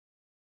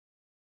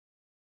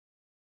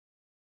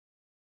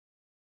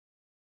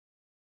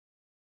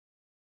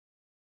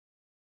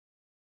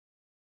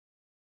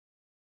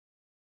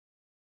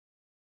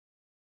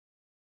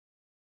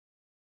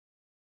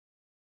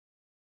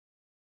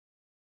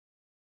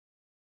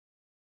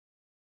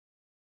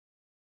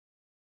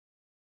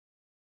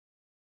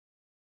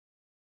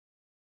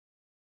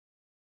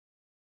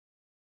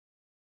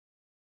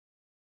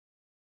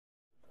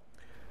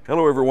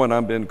Hello everyone,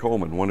 I'm Ben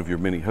Coleman, one of your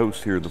many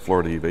hosts here at the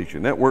Florida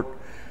Aviation Network.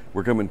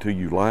 We're coming to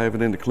you live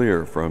and in the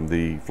clear from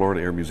the Florida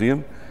Air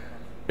Museum.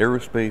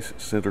 Aerospace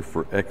Center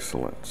for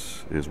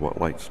Excellence is what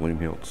Light Saloon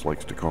Hills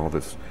likes to call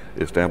this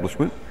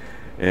establishment.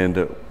 And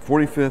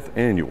 45th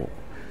Annual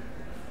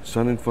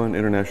Sun and Fun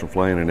International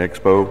Fly-In and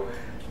Expo.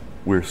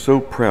 We're so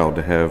proud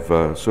to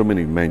have so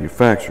many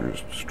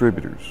manufacturers,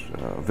 distributors,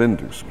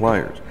 vendors,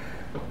 suppliers,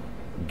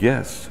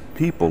 guests,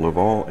 people of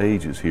all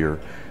ages here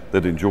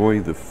that enjoy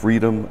the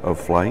freedom of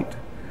flight,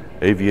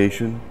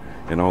 aviation,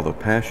 and all the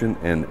passion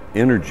and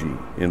energy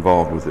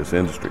involved with this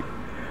industry.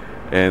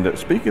 And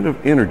speaking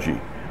of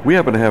energy, we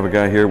happen to have a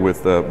guy here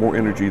with more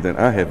energy than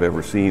I have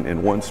ever seen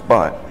in one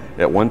spot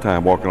at one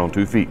time walking on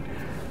 2 feet.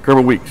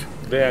 Kermit Weeks.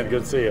 Dan,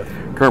 good to see you.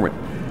 Kermit,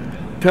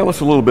 tell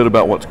us a little bit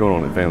about what's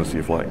going on in Fantasy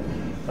of Flight.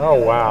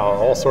 Oh wow,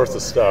 all sorts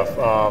of stuff.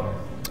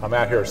 I'm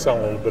out here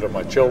selling a little bit of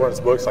my children's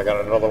books. I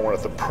got another one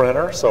at the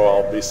printer, so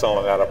I'll be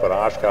selling that up at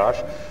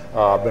Oshkosh.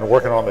 I've been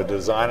working on the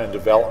design and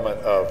development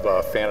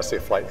of Fantasy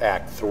of Flight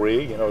Act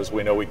 3. You know, as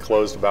we know, we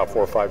closed about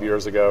 4 or 5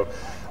 years ago.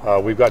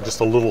 We've got just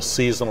a little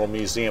seasonal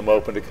museum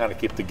open to kind of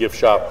keep the gift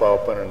shop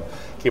open and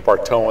keep our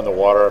toe in the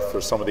water for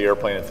some of the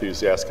airplane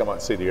enthusiasts come out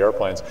and see the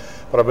airplanes.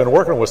 But I've been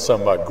working with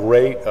some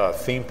great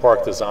theme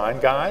park design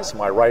guys.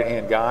 My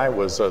right-hand guy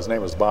was, his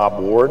name was Bob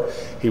Ward.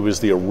 He was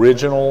the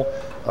original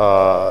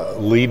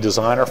lead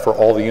designer for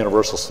all the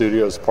Universal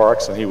Studios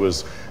parks, and he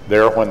was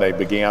there when they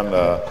began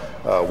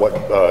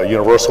what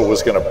Universal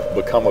was going to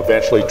become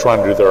eventually,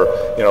 trying to do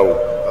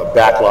their,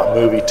 backlot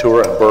movie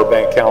tour in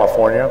Burbank,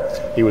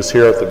 California. He was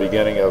here at the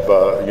beginning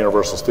of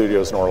Universal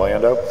Studios in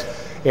Orlando.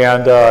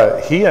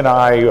 And he and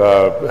I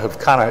have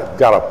kind of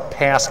got a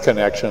past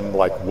connection,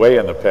 like way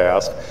in the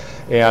past.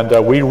 And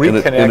we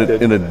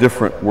reconnected. In a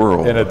different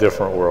world. In a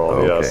different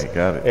world, yes. Okay,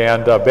 got it.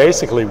 And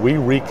basically we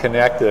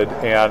reconnected,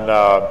 and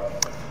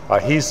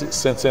he's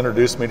since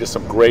introduced me to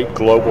some great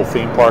global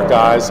theme park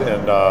guys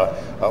in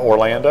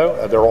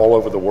Orlando. They're all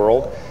over the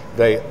world.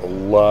 They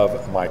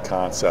love my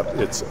concept.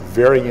 It's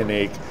very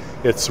unique.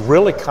 It's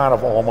really kind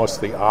of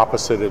almost the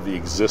opposite of the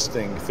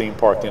existing theme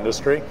park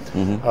industry,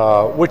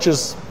 which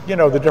is,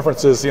 the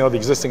difference is, the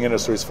existing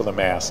industry is for the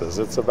masses.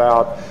 It's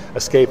about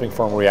escaping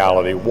from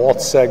reality.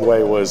 Walt's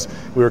segue was,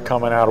 we were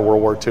coming out of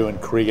World War II in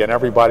Korea, and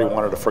everybody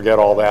wanted to forget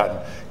all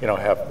that and,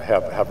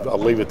 have a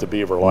Leave It to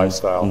Beaver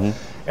lifestyle.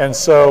 And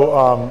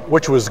so,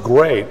 which was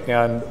great,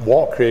 and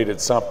Walt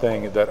created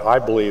something that I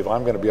believe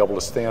I'm going to be able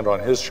to stand on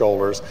his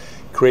shoulders,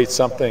 create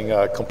something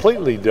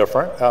completely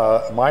different.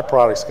 My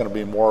product's going to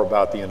be more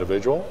about the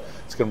individual.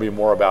 It's going to be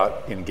more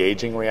about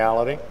engaging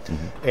reality.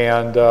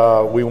 And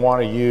we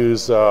want to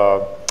use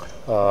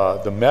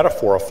the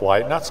metaphor of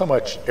flight, not so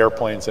much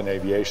airplanes and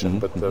aviation,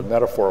 but the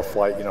metaphor of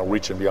flight,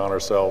 reaching beyond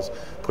ourselves,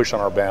 pushing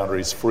our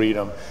boundaries,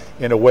 freedom,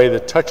 in a way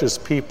that touches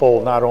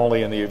people not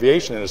only in the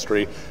aviation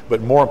industry,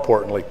 but more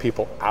importantly,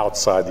 people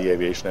outside the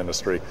aviation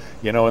industry.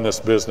 In this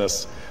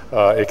business,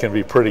 it can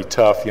be pretty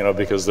tough,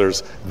 because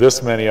there's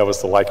this many of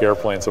us that like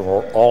airplanes, and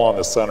we're all on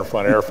the center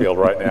front airfield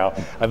right now,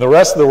 and the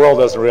rest of the world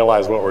doesn't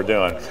realize what we're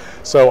doing.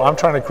 So I'm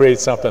trying to create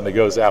something that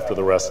goes after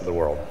the rest of the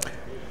world.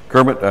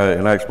 Kermit,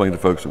 and I explained to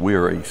folks that we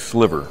are a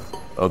sliver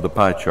of the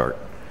pie chart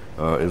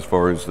as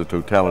far as the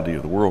totality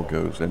of the world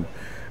goes,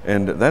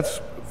 and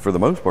that's, for the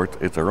most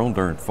part, it's our own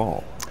darn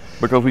fault,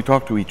 because we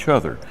talk to each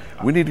other.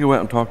 We need to go out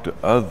and talk to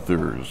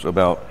others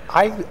about...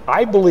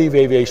 I believe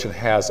aviation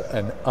has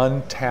an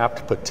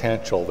untapped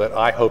potential that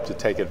I hope to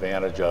take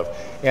advantage of.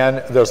 And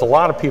there's a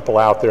lot of people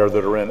out there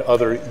that are in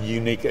other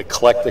unique,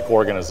 eclectic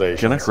organizations.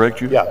 Can I correct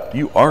you? Yeah.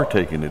 You are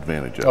taking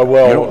advantage of it.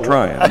 Well, you don't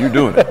try it, you're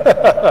doing it.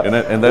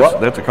 And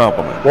that's a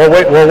compliment. Well,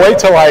 wait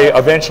till I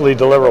eventually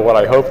deliver what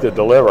I hope to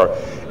deliver.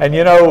 And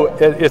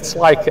it's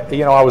like,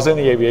 I was in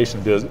the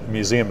aviation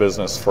museum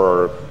business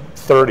for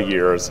 30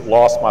 years,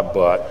 lost my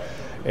butt.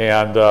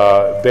 And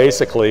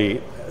basically,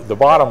 the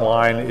bottom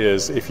line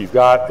is, if you've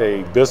got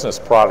a business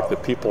product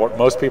that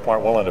most people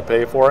aren't willing to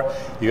pay for,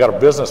 you got a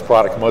business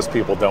product most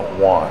people don't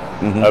want.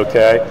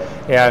 Okay,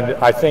 and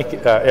I think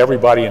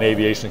everybody in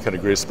aviation can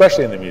agree,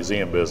 especially in the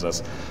museum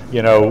business.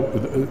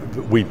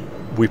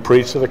 We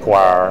preach to the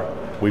choir.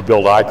 We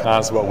build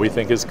icons of what we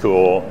think is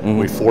cool.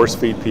 We force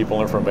feed people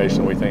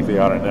information we think they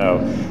ought to know.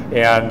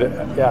 And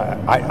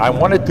I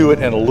want to do it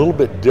in a little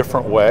bit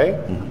different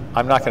way.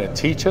 I'm not going to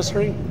teach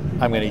history.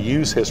 I'm going to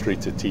use history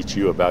to teach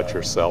you about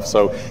yourself.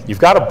 So you've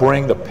got to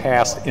bring the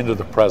past into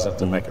the present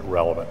to make it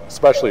relevant,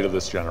 especially to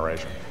this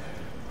generation.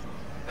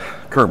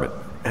 Kermit,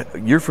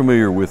 you're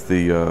familiar with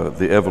the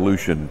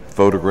evolution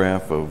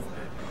photograph of,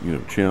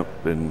 Chimp,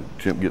 and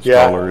Chimp gets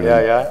taller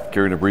and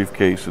carrying a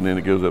briefcase, and then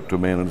it goes up to a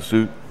man in a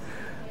suit.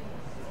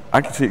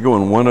 I can see it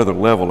going one other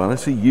level, and I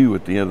see you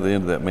at the end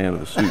of that man in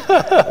the suit.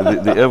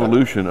 the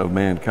evolution of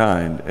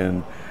mankind,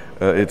 and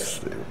it's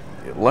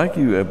like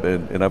you,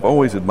 and I've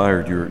always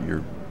admired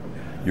your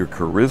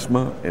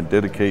charisma and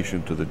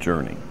dedication to the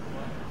journey.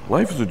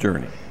 Life is a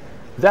journey.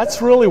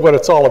 That's really what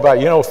it's all about.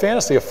 You know,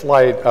 Fantasy of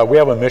Flight, we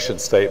have a mission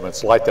statement,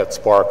 it's Light That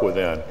Spark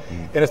Within.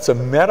 And it's a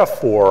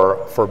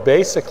metaphor for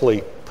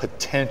basically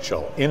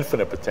potential,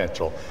 infinite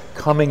potential,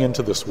 coming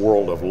into this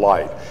world of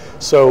light.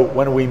 So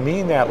when we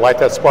mean that, Light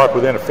That Spark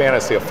Within, a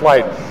Fantasy of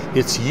Flight,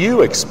 it's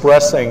you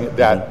expressing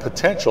that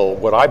potential,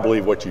 what I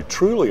believe what you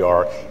truly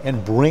are,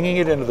 and bringing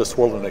it into this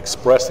world and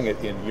expressing it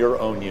in your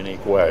own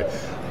unique way.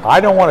 I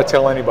don't want to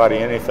tell anybody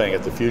anything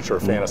at the future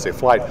of Fantasy of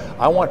Flight.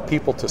 I want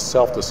people to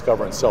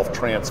self-discover and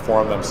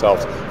self-transform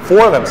themselves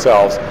for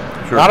themselves,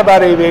 not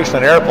about aviation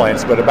and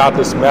airplanes, but about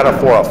this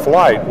metaphor of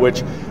flight,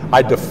 which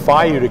I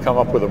defy you to come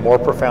up with a more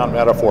profound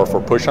metaphor for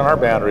pushing our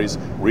boundaries,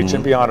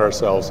 reaching beyond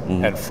ourselves,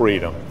 and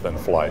freedom than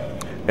flight.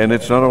 And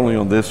it's not only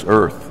on this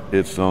Earth,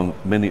 it's on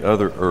many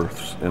other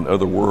Earths and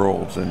other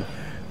worlds and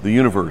the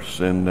universe.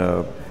 And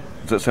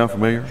does that sound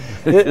familiar?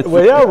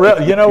 Well,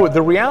 yeah, you know,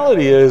 the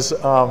reality is,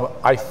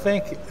 I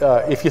think,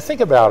 if you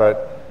think about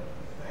it,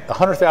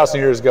 100,000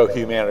 years ago,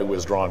 humanity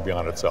was drawn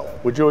beyond itself.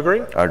 Would you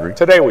agree? I agree.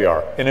 Today we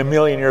are. In a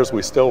million years,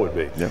 we still would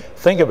be. Yep.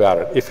 Think about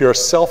it. If you're a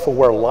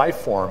self-aware life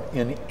form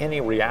in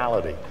any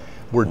reality,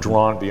 we're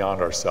drawn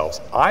beyond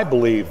ourselves. I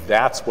believe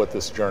that's what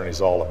this journey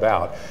is all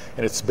about.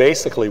 And it's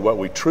basically what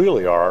we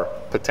truly are,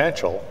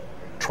 potential,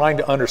 trying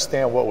to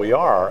understand what we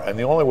are. And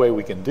the only way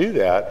we can do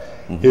that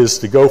is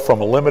to go from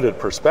a limited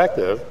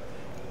perspective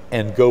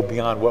and go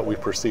beyond what we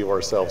perceive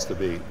ourselves to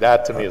be.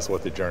 That, to me, is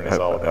what the journey is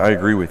all about. I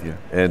agree with you.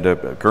 And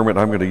Kermit,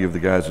 I'm going to give the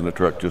guys in the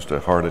truck just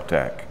a heart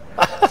attack.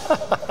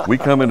 We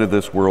come into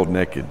this world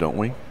naked, don't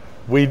we?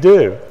 We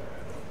do.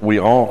 We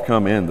all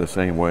come in the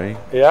same way.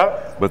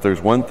 Yeah. But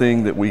there's one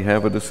thing that we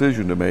have a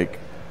decision to make,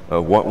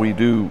 what we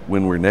do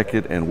when we're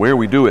naked and where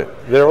we do it.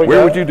 There we go.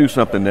 Where would you do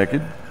something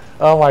naked?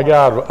 Oh my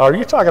God, are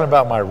you talking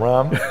about my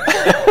rum?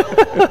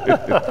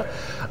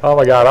 Oh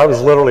my God, I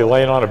was literally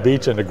laying on a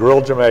beach in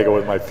Negril, Jamaica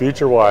with my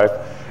future wife,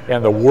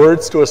 and the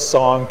words to a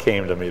song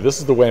came to me. This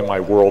is the way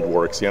my world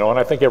works, you know, and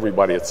I think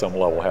everybody at some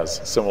level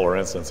has similar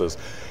instances.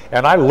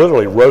 And I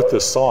literally wrote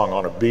this song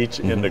on a beach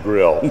in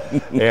Negril.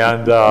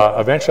 And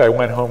eventually I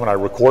went home and I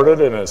recorded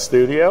it in a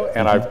studio,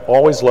 and I've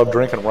always loved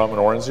drinking rum and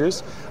orange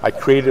juice. I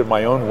created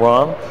my own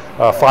rum.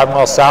 5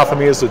 miles south of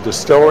me is a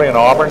distillery in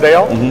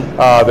Auburndale.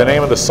 The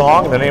name of the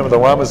song and the name of the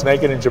rum is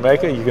Naked in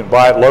Jamaica. You can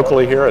buy it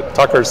locally here at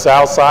Tucker's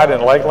South Side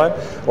in Lakeland,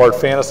 or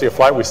at Fantasy of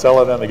Flight. We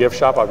sell it in the gift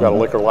shop. I've got a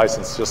liquor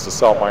license just to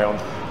sell my own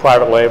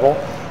private label.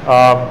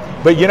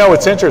 But you know,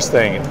 it's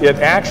interesting. It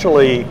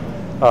actually,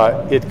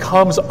 it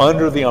comes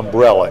under the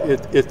umbrella.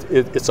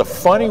 It's a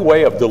funny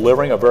way of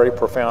delivering a very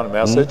profound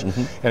message,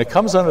 and it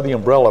comes under the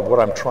umbrella of what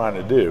I'm trying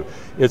to do.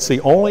 It's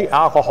the only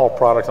alcohol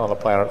product on the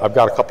planet. I've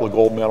got a couple of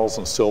gold medals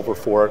and silver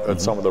for it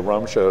at some of the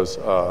rum shows,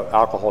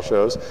 alcohol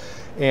shows,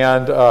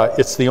 and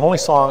it's the only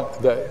song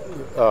that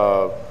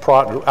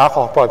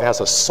alcohol product that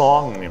has a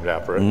song named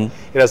after it.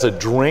 It has a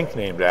drink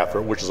named after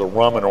it, which is a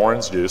rum and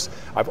orange juice.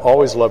 I've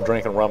always loved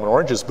drinking rum and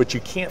orange juice, but you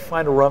can't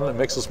find a rum that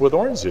mixes with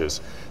orange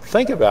juice.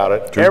 Think about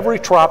it. True. Every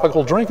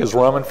tropical drink is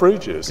rum and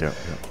fruit juice.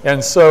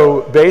 And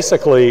so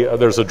basically,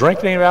 there's a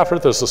drink named after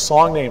it, there's a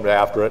song named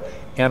after it,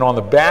 and on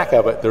the back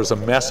of it, there's a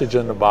message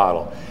in the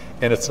bottle.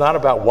 And it's not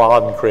about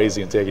wild and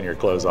crazy and taking your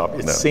clothes off.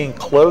 It's seeing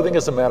clothing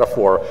as a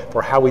metaphor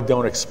for how we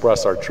don't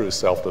express our true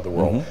self to the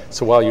world.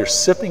 So while you're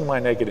sipping my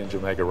Naked in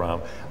Jamaica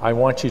rum, I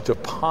want you to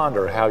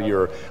ponder how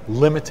you're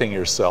limiting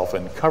yourself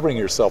and covering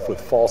yourself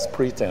with false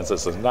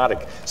pretenses and not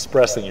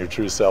expressing your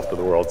true self to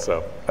the world.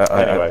 So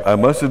anyway. I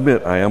must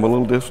admit, I am a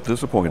little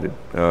disappointed.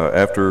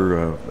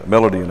 After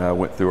Melody and I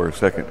went through our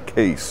second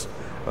case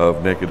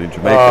of Naked in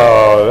Jamaica.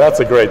 Oh,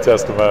 that's a great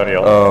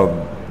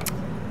testimonial.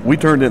 We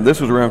turned in,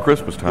 this was around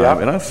Christmas time,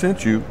 and I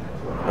sent you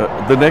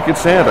the Naked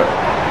Santa.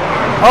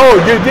 Oh,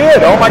 you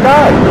did? Oh my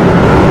God.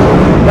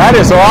 That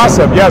is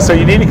awesome. Yeah, so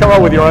you need to come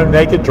up with your own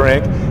naked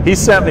drink. He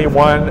sent me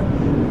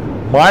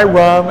one. My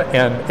rum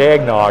and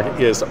eggnog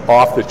is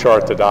off the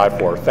chart to die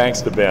for,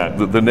 thanks to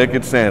Ben. The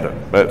Naked Santa.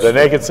 The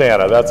Naked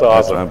Santa, that's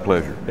awesome. That's my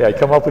pleasure. Yeah,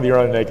 come up with your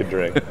own naked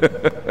drink.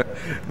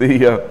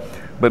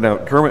 But now,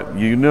 Kermit,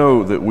 you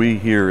know that we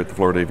here at the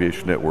Florida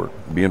Aviation Network,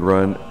 being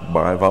run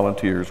by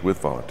volunteers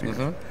with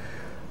volunteers,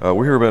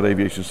 we're here about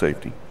aviation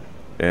safety,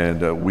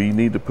 and we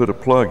need to put a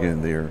plug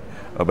in there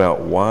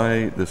about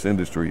why this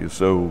industry is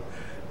so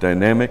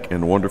dynamic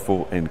and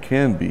wonderful and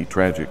can be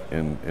tragic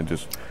and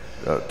just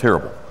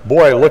terrible.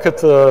 Boy, look at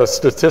the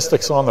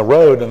statistics on the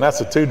road, and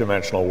that's a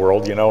two-dimensional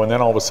world, you know, and then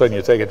all of a sudden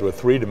you take it to a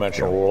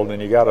three-dimensional world,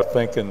 and you got to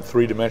think in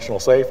three-dimensional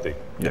safety,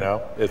 you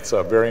know. It's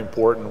very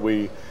important.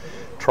 We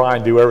try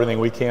and do everything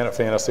we can at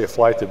Fantasy of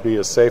Flight to be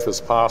as safe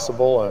as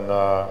possible, and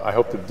I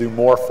hope to do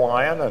more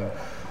flying, and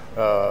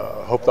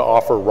hope to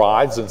offer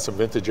rides in some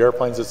vintage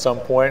airplanes at some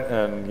point,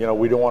 and you know,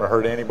 we don't want to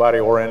hurt anybody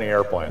or any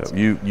airplanes.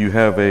 You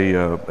have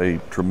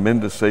a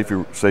tremendous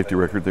safety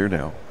record there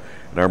now,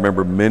 and I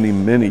remember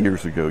many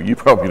years ago, you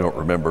probably don't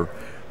remember,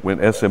 when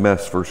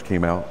SMS first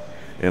came out,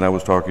 and I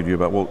was talking to you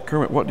about, well,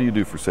 Kermit, what do you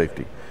do for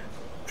safety?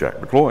 Jack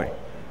McCloy.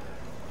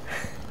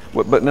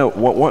 But no,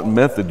 what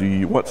method do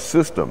you, what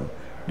system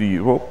do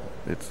you, well,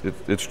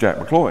 it's Jack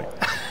McCloy.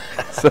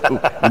 So,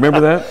 remember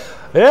that?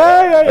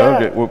 Yeah.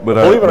 Okay, well, but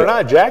believe it or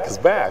not, Jack is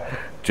back.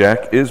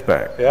 Jack is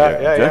back.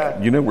 Yeah.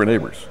 Jack, you know we're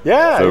neighbors.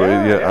 Yeah, So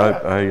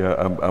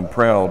yeah. I'm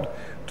proud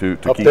to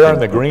Up keep there him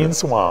in the green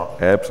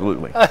swamp.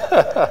 Absolutely.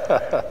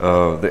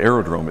 The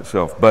aerodrome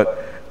itself,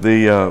 but do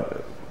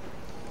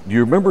you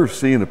remember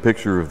seeing a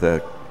picture of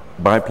that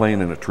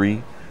biplane in a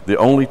tree? The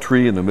only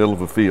tree in the middle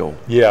of a field.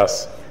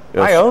 Yes.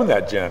 I own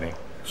that Jenny.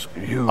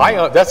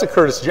 That's a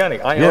Curtis Jenny.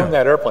 I own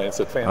that airplane. It's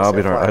at Fantasy. I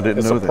didn't know that.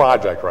 It's a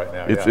project right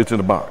now. It's in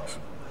a box.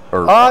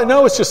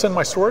 No, it's just in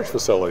my storage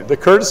facility. The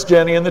Curtis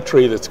Jenny in the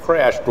tree that's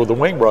crashed with the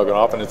wing broken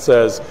off, and it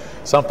says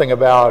something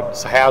about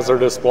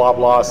hazardous, blah,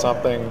 blah,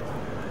 something.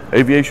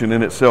 Aviation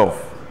in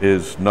itself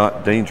is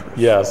not dangerous.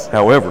 Yes.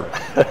 However,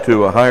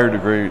 to a higher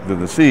degree than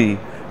the sea,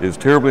 is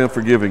terribly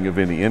unforgiving of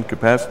any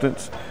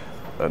incapacitance,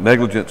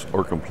 negligence,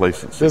 or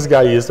complacency. This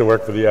guy used to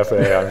work for the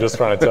FAA. I'm just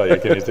trying to tell you.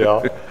 Can you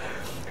tell?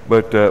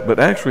 But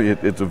actually,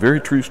 it's a very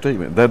true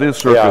statement. That is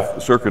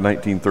circa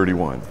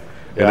 1931.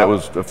 And that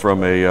was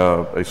from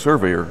a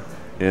surveyor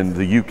in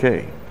the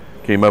UK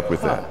came up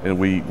with that, and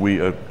we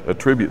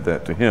attribute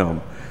that to him.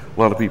 A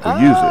lot of people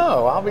use it.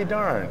 Oh, I'll be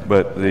darned.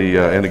 But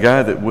and the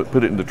guy that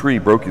put it in the tree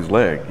broke his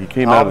leg. He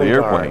came out of the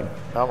airplane.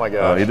 Oh my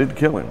gosh! It didn't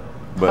kill him,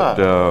 but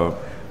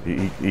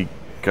he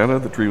got out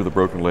of the tree with a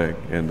broken leg,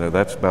 and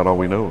that's about all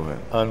we know of it.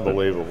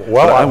 Unbelievable.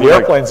 Well, the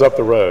airplane's up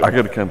the road. I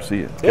got to come see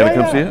it. Can I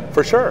come see it?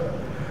 For sure.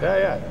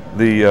 Yeah.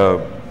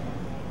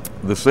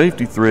 The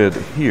safety thread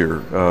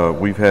here,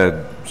 we've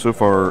had so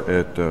far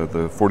at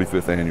the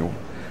 45th annual,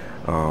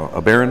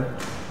 a Baron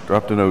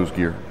dropped a nose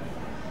gear,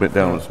 went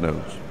down its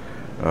nose.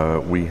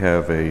 We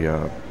have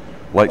a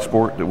light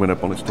sport that went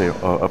up on its tail,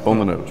 up on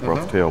the nose,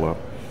 brought the tail up,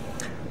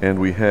 and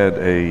we had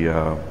a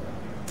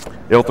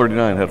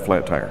L-39 had a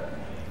flat tire.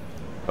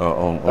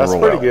 That's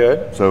pretty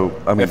good. So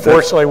I mean,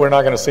 unfortunately, we're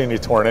not going to see any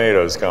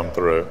tornadoes come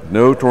through.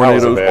 No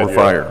tornadoes or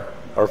fire.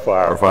 Or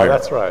fire. Oh,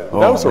 that's right. Oh,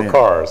 those were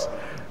cars.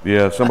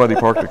 Yeah, somebody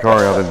parked the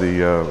car out in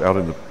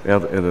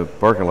the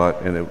parking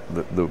lot, and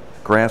the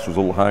grass was a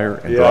little higher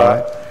and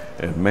dry.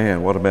 And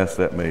man, what a mess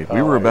that made.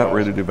 We were about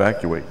ready to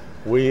evacuate.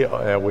 We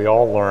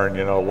all learn.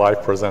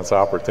 Life presents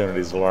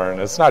opportunities to learn.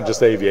 It's not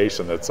just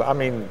aviation.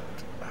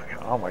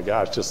 Oh my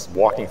gosh, just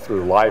walking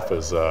through life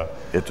is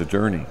it's a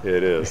journey.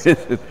 It is.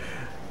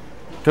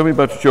 Tell me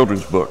about your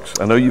children's books.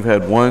 I know you've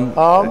had one.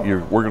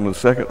 You're working on the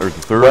second or the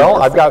third.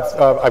 Well, I've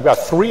got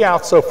 3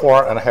 out so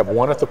far, and I have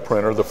 1 at the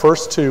printer. The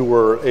first 2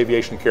 were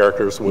aviation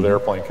characters with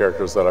airplane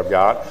characters that I've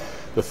got.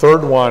 The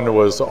third one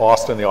was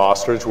Austin the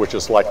Ostrich, which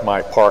is like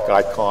my park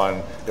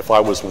icon. If I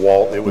was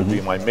Walt, it would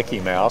be my Mickey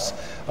Mouse.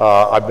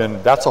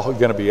 That's going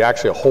to be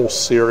actually a whole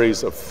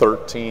series of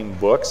 13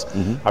 books.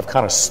 I've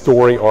kind of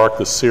story arced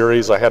the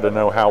series. I had to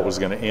know how it was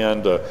going to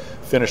end to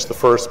finish the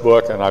first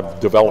book, and I've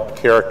developed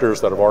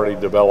characters that I've already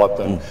developed,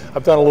 and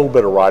I've done a little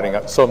bit of writing.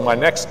 So my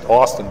next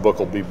Austin book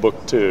will be book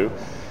 2.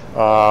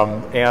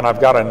 And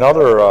I've got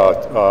another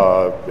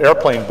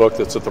airplane book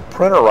that's at the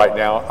printer right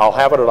now. I'll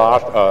have it at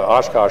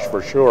Oshkosh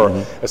for sure.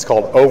 It's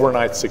called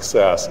Overnight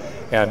Success.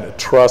 And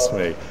trust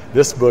me,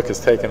 this book has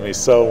taken me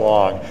so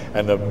long.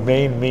 And the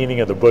main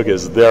meaning of the book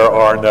is there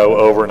are no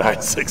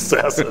overnight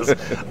successes.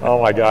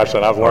 Oh my gosh,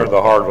 and I've learned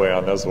the hard way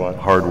on this one.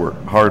 Hard work,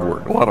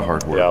 a lot of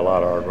hard work. Yeah, a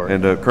lot of hard work.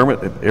 And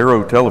Kermit, at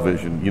Aero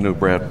Television, you know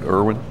Brad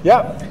Irwin?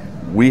 Yeah.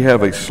 We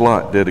have a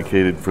slot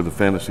dedicated for the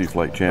Fantasy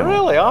Flight Channel.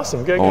 Really?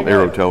 Awesome. Good. On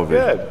Aero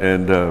Television. Good.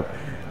 And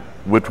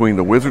between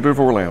the Wizard of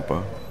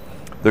Orlampa,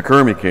 the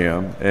Kermie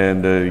Cam,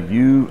 and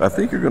I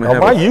think you're going to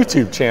have my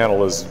YouTube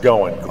channel is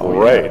going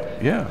great.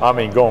 Yeah. I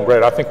mean, going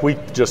great. I think we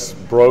just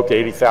broke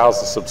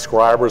 80,000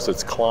 subscribers.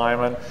 It's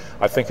climbing.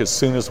 I think as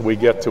soon as we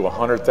get to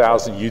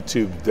 100,000,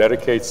 YouTube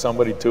dedicates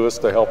somebody to us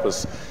to help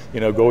us,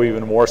 go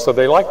even more. So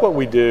they like what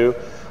we do.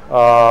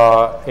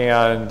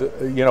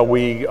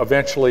 We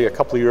eventually, a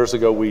couple of years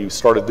ago, we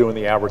started doing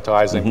the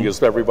advertising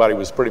because everybody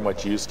was pretty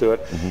much used to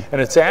it.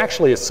 And it's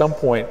actually, at some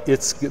point,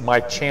 my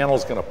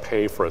channel's going to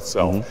pay for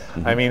itself.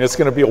 I mean, it's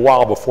going to be a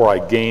while before I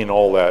gain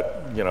all that,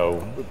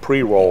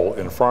 pre-roll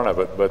in front of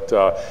it. But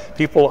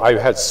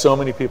I've had so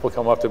many people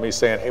come up to me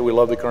saying, "Hey, we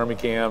love the Kermie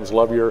Cams,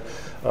 love your,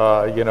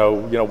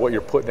 what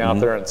you're putting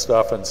out there and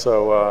stuff." And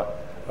so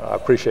I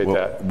appreciate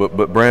that.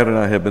 But Brad and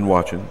I have been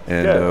watching,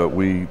 and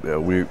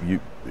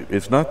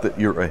it's not that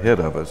you're ahead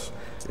of us,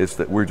 it's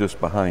that we're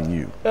just behind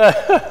you.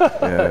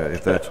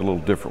 If that's a little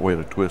different way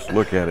to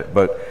look at it.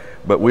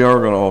 But we are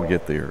going to all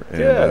get there.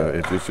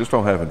 And it's just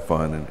all having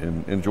fun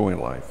and enjoying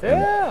life.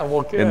 Yeah,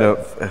 well, good.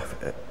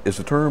 And is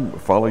the term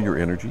follow your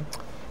energy?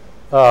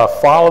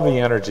 Follow the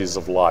energies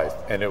of life,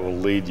 and it will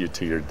lead you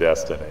to your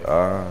destiny.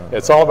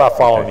 It's all about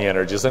following the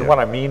energies. And what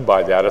I mean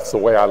by that, it's the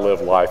way I live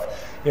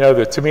life.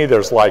 To me,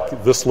 there's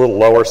like this little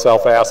lower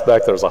self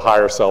aspect, there's a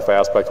higher self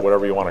aspect,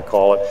 whatever you want to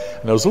call it.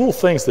 And those little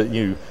things that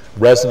you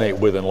resonate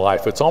with in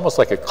life, it's almost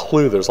like a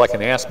clue. There's like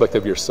an aspect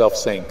of yourself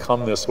saying,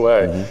 come this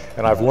way.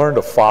 And I've learned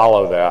to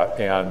follow that.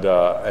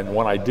 And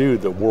when I do,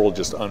 the world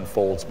just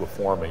unfolds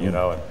before me, and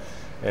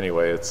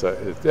anyway, that's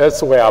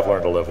the way I've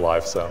learned to live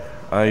life. So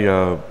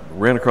I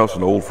ran across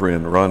an old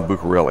friend, Ron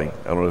Bucarelli.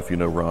 I don't know if you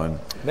know Ron.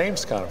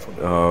 Name's kind of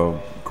familiar.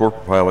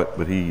 Corporate pilot,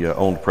 but he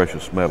owned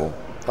precious metal.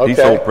 Okay. He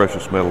sold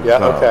precious metal at the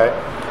time. Okay.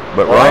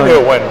 But Well, Ron, I knew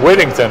it when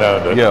Whittington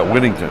owned it. Yeah,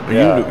 Whittington.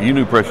 Yeah. You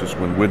knew Precious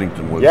when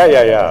Whittington was.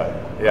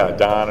 Yeah,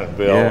 Don and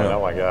Bill, Yeah. and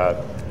oh my God.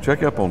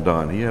 Check up on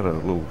Don. He had a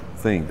little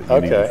thing that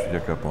you needed to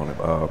check up on him.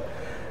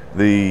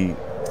 The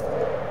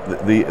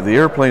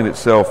airplane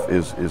itself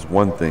is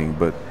one thing,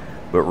 but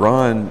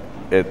Ron,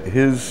 at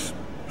his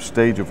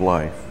stage of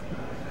life,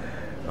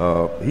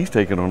 he's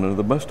taken on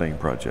another Mustang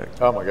project.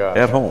 Oh my God.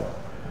 At home.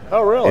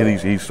 Oh really? And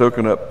he's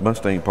soaking up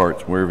Mustang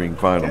parts wherever he can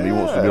find them. He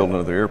wants to build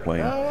another airplane.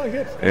 Oh,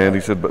 good. And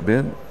he said, but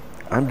Ben,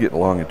 I'm getting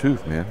long in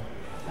tooth, man.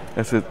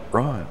 I said,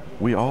 Ron,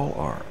 we all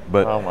are.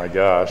 But Oh my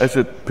gosh. I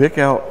said, pick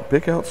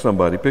out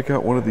somebody, pick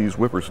out one of these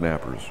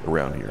whippersnappers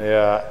around here.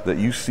 Yeah. That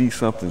you see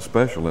something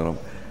special in them,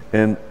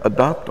 and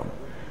adopt them.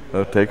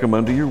 Take them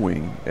under your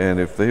wing, and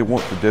if they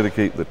want to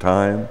dedicate the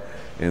time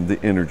and the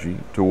energy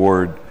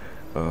toward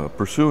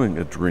pursuing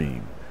a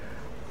dream,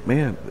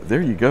 man,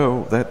 there you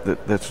go.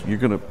 That's you're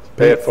going to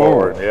pay it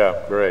forward.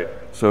 Yeah, great.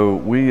 So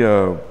we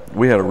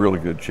had a really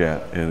good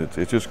chat, and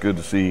it's just good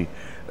to see.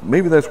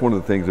 Maybe that's one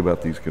of the things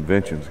about these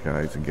conventions,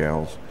 guys and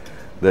gals,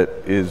 that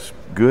is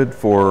good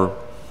for.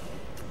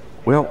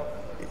 Well,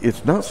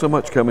 it's not so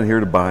much coming here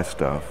to buy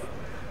stuff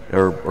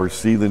or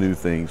see the new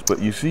things,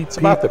 but you see It's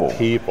about the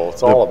people.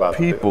 It's all about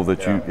the people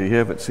that you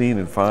haven't seen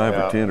in 5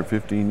 or 10 or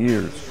 15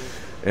 years.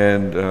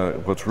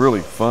 And what's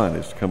really fun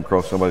is to come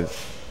across somebody.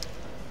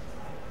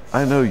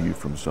 I know you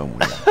from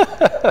somewhere,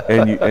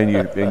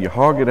 and you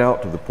hog it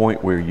out to the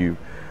point where you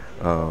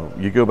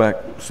go back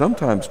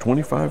sometimes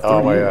 25,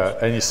 30 years.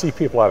 And you see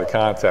people out of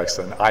context,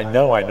 and I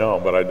know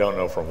them, but I don't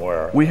know from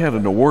where. We had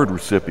an award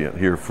recipient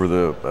here for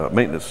the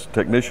Maintenance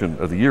Technician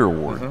of the Year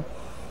award,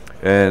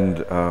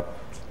 and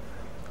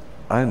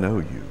I know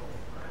you,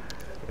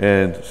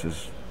 and it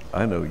says,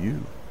 I know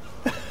you.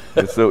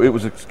 And so it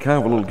was kind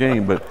of a little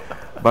game, but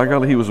by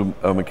golly, he was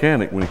a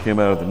mechanic when he came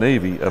out of the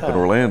Navy up in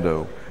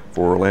Orlando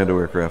for Orlando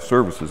Aircraft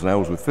Services, and I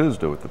was with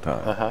FISDO at the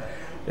time.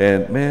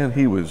 And man,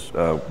 he was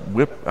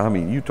whipped. I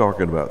mean, you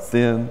talking about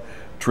thin,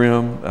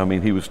 trim. I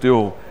mean, he was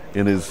still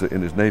in his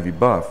Navy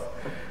buff,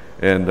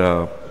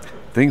 and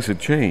things had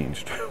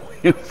changed.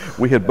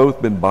 We had both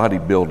been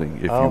bodybuilding,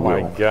 if you will. Oh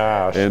my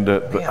gosh! And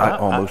but I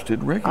almost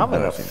didn't recognize I'm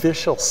an him.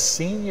 official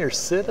senior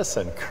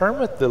citizen,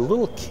 Kermit the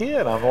little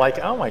kid. I'm like,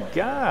 oh my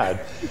God!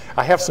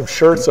 I have some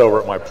shirts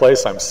over at my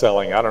place I'm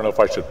selling. I don't know if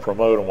I should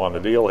promote them on the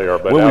deal here,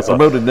 but well, we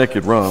promoted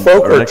Naked Rum.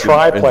 Fokker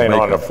triplane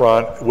on the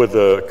front with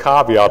the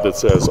caveat that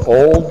says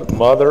 "Old,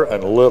 Mother,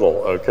 and Little."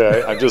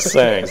 Okay, I'm just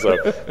saying.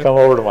 So come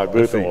over to my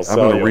booth and we'll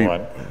sell you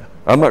one.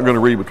 I'm not going to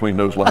read between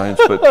those lines,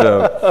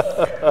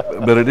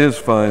 but it is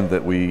fun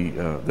that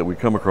we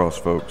come across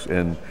folks,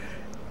 and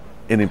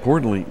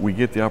importantly, we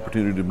get the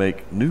opportunity to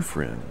make new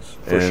friends.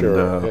 For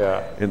sure,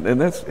 yeah.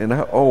 And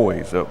I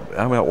always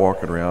I'm out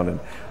walking around, and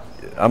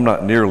I'm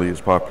not nearly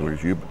as popular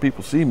as you, but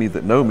people see me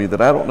that know me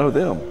that I don't know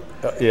them.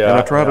 And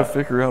I try to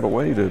figure out a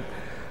way to,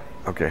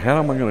 okay, how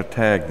am I going to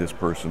tag this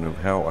person of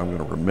how I'm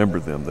going to remember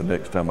them the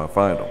next time I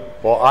find them?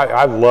 Well,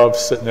 I love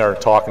sitting there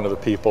and talking to the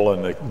people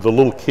and the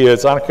little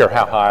kids. I don't care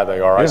how high they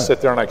are. I sit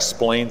there and I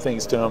explain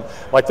things to them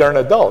like they're an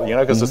adult,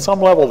 because at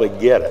some level they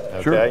get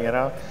it, okay,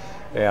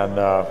 And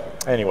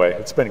anyway,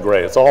 it's been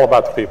great. It's all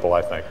about the people,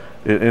 I think.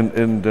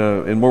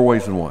 In more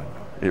ways than one,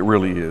 it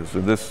really is.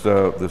 And this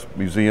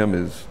museum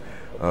is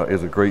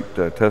a great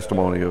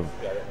testimony of.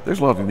 There's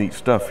a lot of neat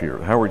stuff here.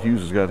 Howard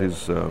Hughes has got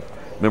his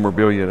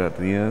memorabilia at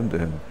the end,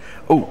 and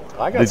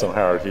I got some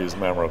Howard Hughes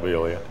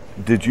memorabilia.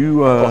 Did you?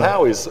 Well,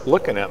 Howie's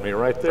looking at me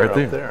right there,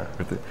 right there.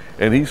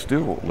 And he's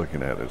still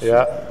looking at us.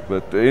 Yeah.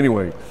 But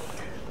anyway,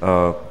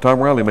 Tom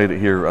Riley made it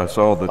here. I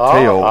saw the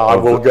tail. I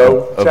will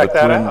go check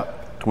that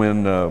out.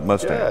 Twin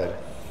Mustang. Good.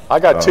 I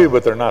got two,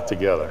 but they're not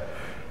together.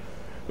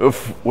 Well,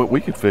 we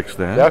could fix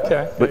that.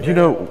 Okay. But you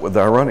know, the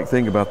ironic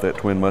thing about that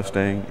twin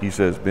Mustang, he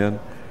says, Ben,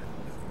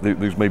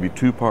 there's maybe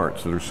two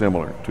parts that are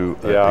similar to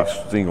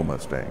a single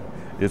Mustang.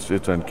 It's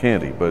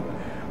uncanny, but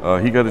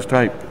he got his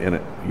type in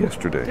it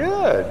yesterday.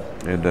 Good.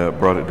 And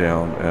brought it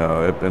down.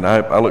 And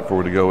I look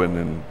forward to going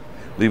and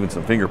leaving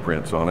some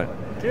fingerprints on it.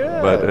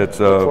 Good. But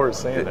it's look forward to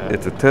seeing that.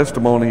 It's a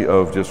testimony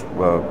of just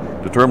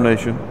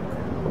determination,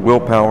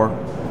 willpower,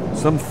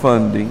 some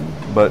funding,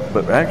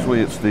 but actually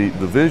it's the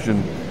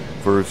vision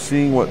for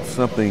seeing what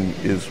something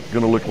is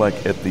going to look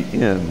like at the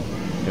end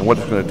and what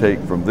it's going to take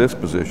from this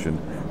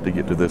position to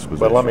get to this position.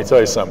 But let me tell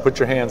you something, put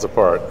your hands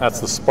apart.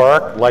 That's the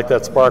spark, light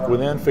that spark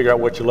within, figure out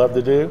what you love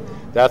to do.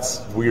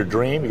 That's your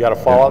dream, you got to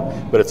follow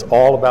it, but it's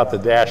all about the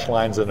dashed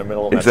lines in the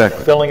middle, and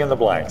that's filling in the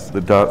blanks.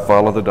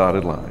 Follow the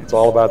dotted lines. It's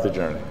all about the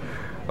journey.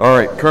 All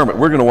right, Kermit,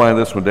 we're going to wind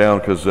this one down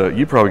because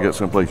you probably got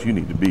someplace you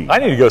need to be. I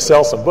need to go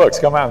sell some books.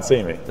 Come out and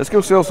see me. Let's go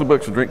sell some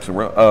books and drink some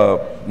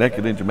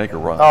Naked in Jamaica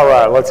rum. All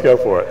right, let's go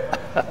for it.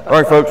 All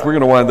right, folks, we're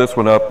going to wind this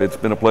one up. It's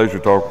been a pleasure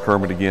to talk with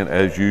Kermit again,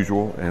 as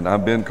usual. And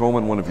I'm Ben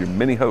Coleman, one of your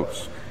many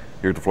hosts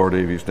here at the Florida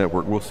Aviation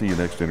Network. We'll see you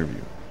next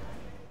interview.